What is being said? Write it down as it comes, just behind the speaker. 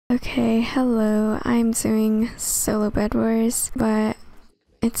Okay, hello, I'm doing solo bedwars, but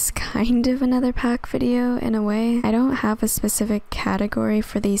it's kind of another pack video in a way. I don't have a specific category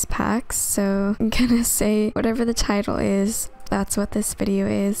for these packs, so I'm gonna say whatever the title is, that's what this video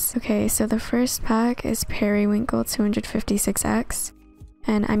is. Okay, so the first pack is Periwinkle 256X,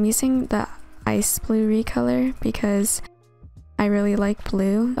 and I'm using the ice blue recolor because I really like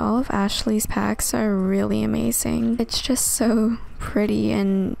blue. All of Ashley's packs are really amazing. It's just so pretty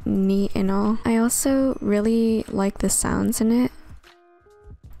and neat and all. I also really like the sounds in it.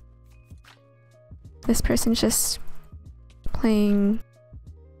 This person's just playing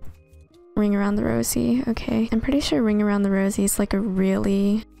Ring Around the Rosie. Okay, I'm pretty sure Ring Around the Rosie is like a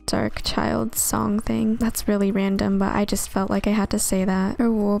really dark child song thing. That's really random, but I just felt like I had to say that.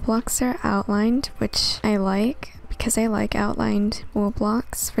 Her wool blocks are outlined, which I like because I like outlined wool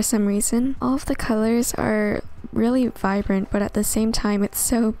blocks for some reason. All of the colors are really vibrant, but at the same time it's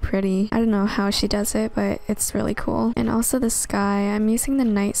so pretty. I don't know how she does it, but it's really cool. And also the sky. I'm using the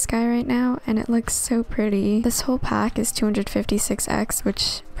night sky right now and it looks so pretty. This whole pack is 256X,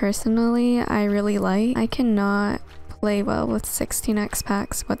 which personally I really like. I cannot play well with 16X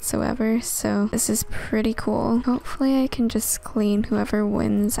packs whatsoever, so this is pretty cool. Hopefully I can just clean whoever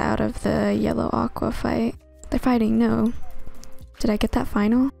wins out of the yellow aqua fight. They're fighting, no. Did I get that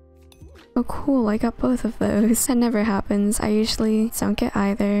final? Oh cool, I got both of those. That never happens. I usually don't get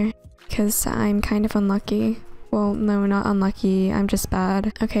either because I'm kind of unlucky. Well, no, not unlucky, I'm just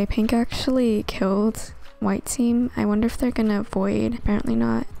bad. Okay, pink actually killed white team. I wonder if they're gonna avoid. Apparently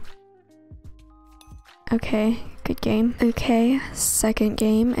not. Okay, good game. Okay, second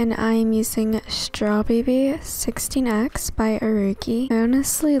game, and I'm using Straw Baby 16X by Aruki. I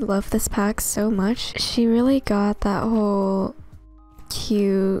honestly love this pack so much. She really got that whole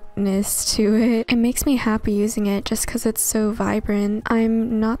cuteness to it. It makes me happy using it just because it's so vibrant.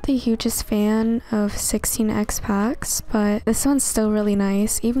 I'm not the hugest fan of 16X packs, but this one's still really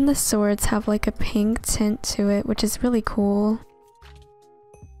nice. Even the swords have like a pink tint to it, which is really cool.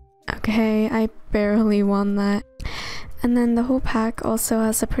 Okay, I barely won that. And then the whole pack also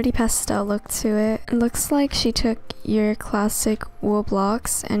has a pretty pastel look to it. It looks like she took your classic wool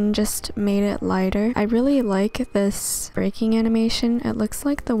blocks and just made it lighter. I really like this breaking animation. It looks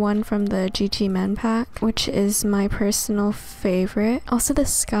like the one from the GG Men pack, which is my personal favorite. Also the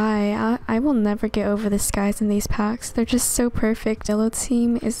sky. I will never get over the skies in these packs. They're just so perfect. Yellow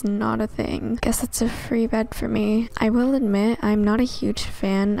team is not a thing. Guess it's a free bed for me. I will admit I'm not a huge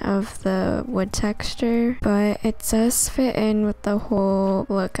fan of the wood texture, but it does fit in with the whole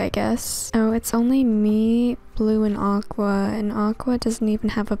look, I guess. Oh, it's only me, blue, and aqua doesn't even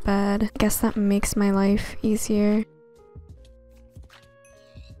have a bed. I guess that makes my life easier.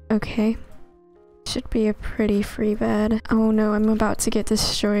 Okay. Should be a pretty free bed. Oh no, I'm about to get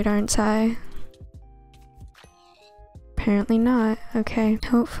destroyed, aren't I? Apparently not. Okay.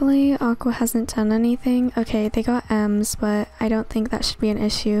 Hopefully Aqua hasn't done anything. Okay, they got M's, but I don't think that should be an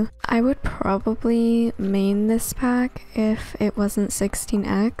issue. I would probably main this pack if it wasn't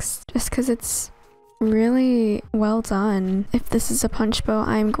 16X, just because it's really well done. If this is a punch bow,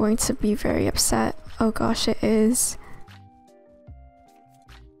 I'm going to be very upset. Oh gosh, it is.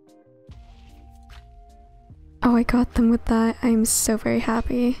 Oh, I got them with that. I'm so very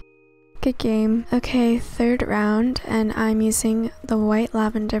happy. Good game. Okay, third round, and I'm using the white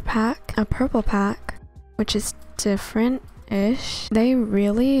lavender pack, a purple pack, which is different-ish. They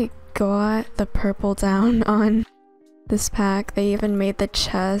really got the purple down on this pack. They even made the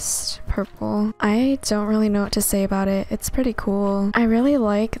chest purple. I don't really know what to say about it. It's pretty cool. I really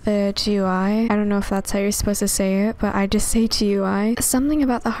like the GUI. I don't know if that's how you're supposed to say it, but I just say GUI. Something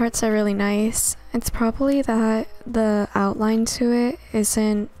about the hearts are really nice. It's probably that the outline to it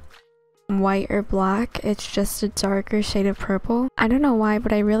isn't white or black, it's just a darker shade of purple. I don't know why,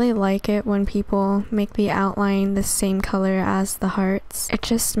 but I really like it when people make the outline the same color as the hearts. It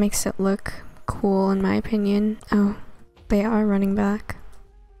just makes it look cool in my opinion. Oh, they are running back.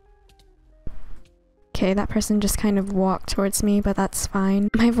 Okay, that person just kind of walked towards me, but that's fine.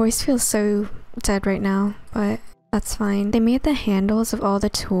 My voice feels so dead right now, but that's fine. They made the handles of all the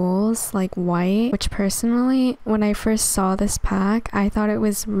tools like white, which personally, when I first saw this pack, I thought it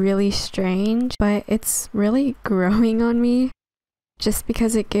was really strange, but it's really growing on me just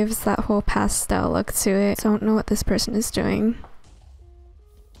because it gives that whole pastel look to it. Don't know what this person is doing,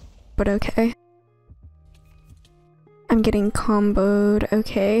 but okay. I'm getting comboed,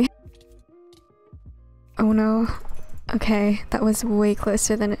 okay. Oh no. Okay, that was way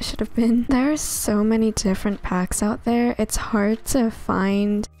closer than it should have been. There are so many different packs out there. It's hard to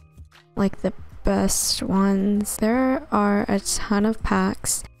find like the best ones. There are a ton of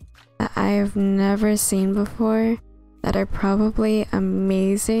packs that I have never seen before that are probably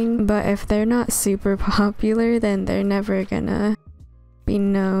amazing, but if they're not super popular, then they're never gonna be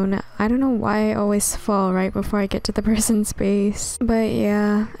known. I don't know why I always fall right before I get to the person's base. But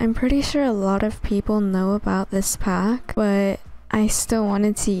yeah, I'm pretty sure a lot of people know about this pack, but I still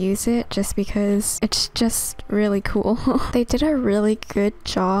wanted to use it just because it's just really cool. They did a really good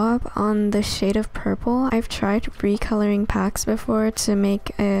job on the shade of purple. I've tried recoloring packs before to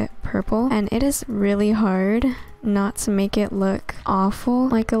make it purple, and it is really hard not to make it look awful.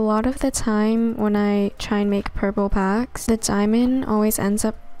 Like a lot of the time when I try and make purple packs, the diamond always ends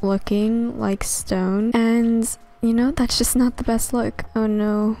up looking like stone, and you know, that's just not the best look. Oh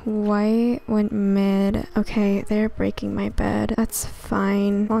no, white went mid. Okay, they're breaking my bed. That's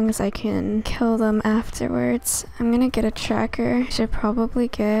fine, as long as I can kill them afterwards. I'm gonna get a tracker. Should probably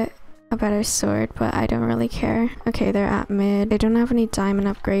get a better sword, but I don't really care. Okay, they're at mid. They don't have any diamond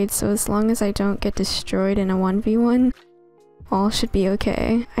upgrades, so as long as I don't get destroyed in a 1v1, all should be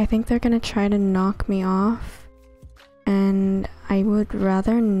okay. I think they're gonna try to knock me off, and I would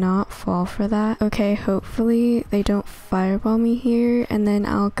rather not fall for that. Okay, hopefully they don't fireball me here, and then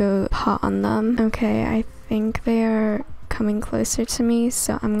I'll go pot on them. Okay, I think they are coming closer to me,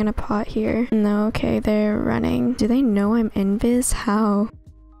 so I'm gonna pot here. No, okay, they're running. Do they know I'm invis? How?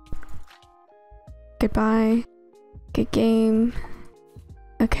 Goodbye. Good game.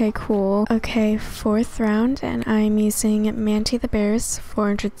 Okay, cool. Okay, 4th round, and I'm using Manti the Bear's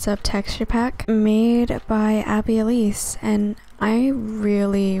 400 sub texture pack made by Abby Elise, and I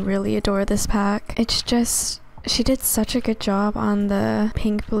really adore this pack. It's just, she did such a good job on the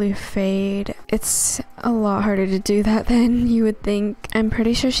pink blue fade. It's a lot harder to do that than you would think. I'm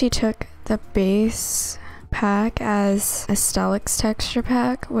pretty sure she took the base pack as a Stellax texture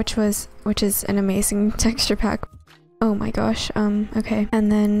pack, which is an amazing texture pack. Oh my gosh, okay.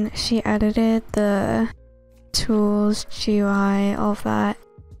 And then she edited the tools, GUI, all of that.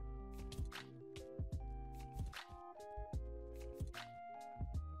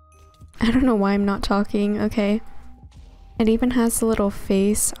 I don't know why I'm not talking, okay. It even has a little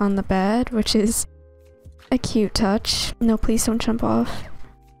face on the bed, which is a cute touch. No, please don't jump off.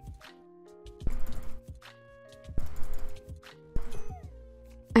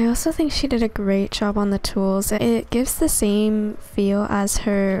 I also think she did a great job on the tools. It gives the same feel as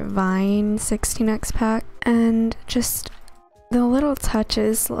her Vine 16x pack, and just the little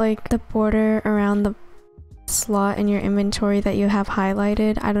touches, like the border around the slot in your inventory that you have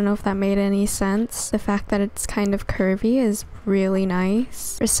highlighted. I don't know if that made any sense. The fact that it's kind of curvy is really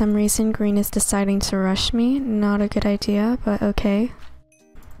nice. For some reason, green is deciding to rush me. Not a good idea, but okay.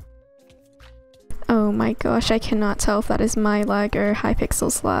 Oh my gosh, I cannot tell if that is my lag or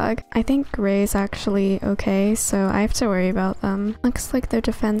Hypixel's lag. I think gray is actually okay, so I have to worry about them. Looks like their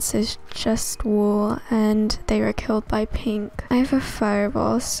defense is just wool, and they were killed by pink. I have a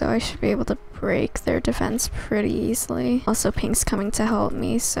fireball, so I should be able to break their defense pretty easily. Also, pink's coming to help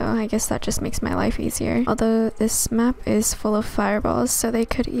me, so I guess that just makes my life easier. Although this map is full of fireballs, so they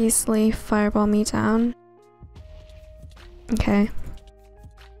could easily fireball me down. Okay.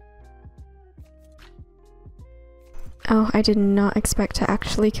 Oh, I did not expect to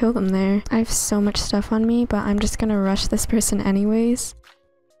actually kill them there. I have so much stuff on me, but I'm just gonna rush this person anyways.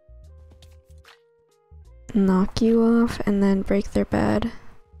 Knock you off and then break their bed.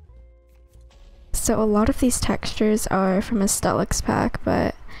 So a lot of these textures are from a Stellax pack,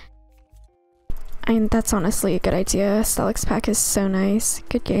 but that's honestly a good idea. Stellax pack is so nice.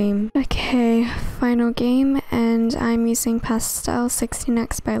 Good game. Okay, final game, and I'm using Pastel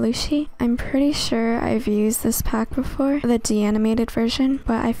 16x by Lucy. I'm pretty sure I've used this pack before, the de-animated version,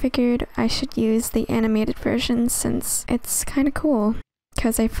 but I figured I should use the animated version since it's kind of cool.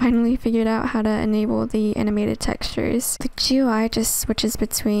 Because I finally figured out how to enable the animated textures. The GUI just switches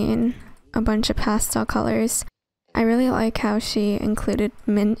between a bunch of pastel colors. I really like how she included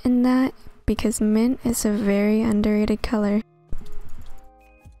mint in that, because mint is a very underrated color.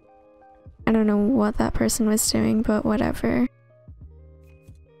 I don't know what that person was doing, but whatever.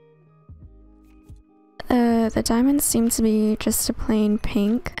 The diamonds seem to be just a plain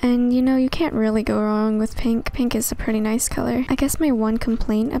pink, and you know, you can't really go wrong with pink. Pink is a pretty nice color. I guess my one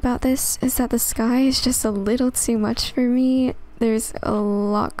complaint about this is that the sky is just a little too much for me. There's a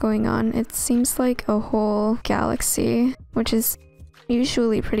lot going on. It seems like a whole galaxy, which is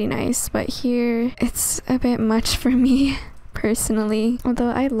usually pretty nice, but here it's a bit much for me personally. Although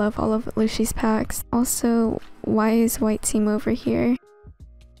I love all of Lucy's packs. Also, why is white team over here?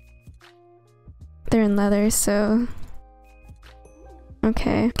 They're in leather, so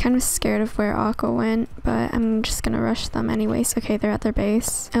Okay, kind of scared of where Aqua went, but I'm just gonna rush them anyways. Okay, they're at their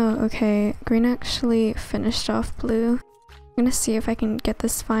base. Oh, okay. Green actually finished off blue. I'm gonna see if I can get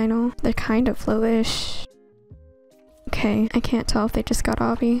this final. They're kind of lowish. Okay, I can't tell if they just got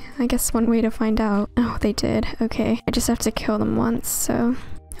obby. I guess one way to find out. Oh, they did. Okay, I just have to kill them once, so...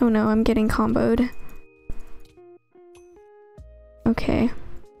 Oh no, I'm getting comboed. Okay.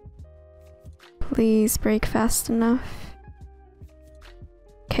 Please break fast enough.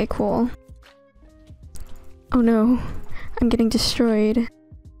 Okay, cool. Oh no, I'm getting destroyed.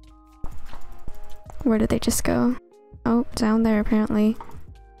 Where did they just go? Oh, down there apparently.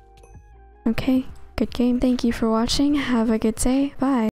 Okay, good game. Thank you for watching. Have a good day. Bye.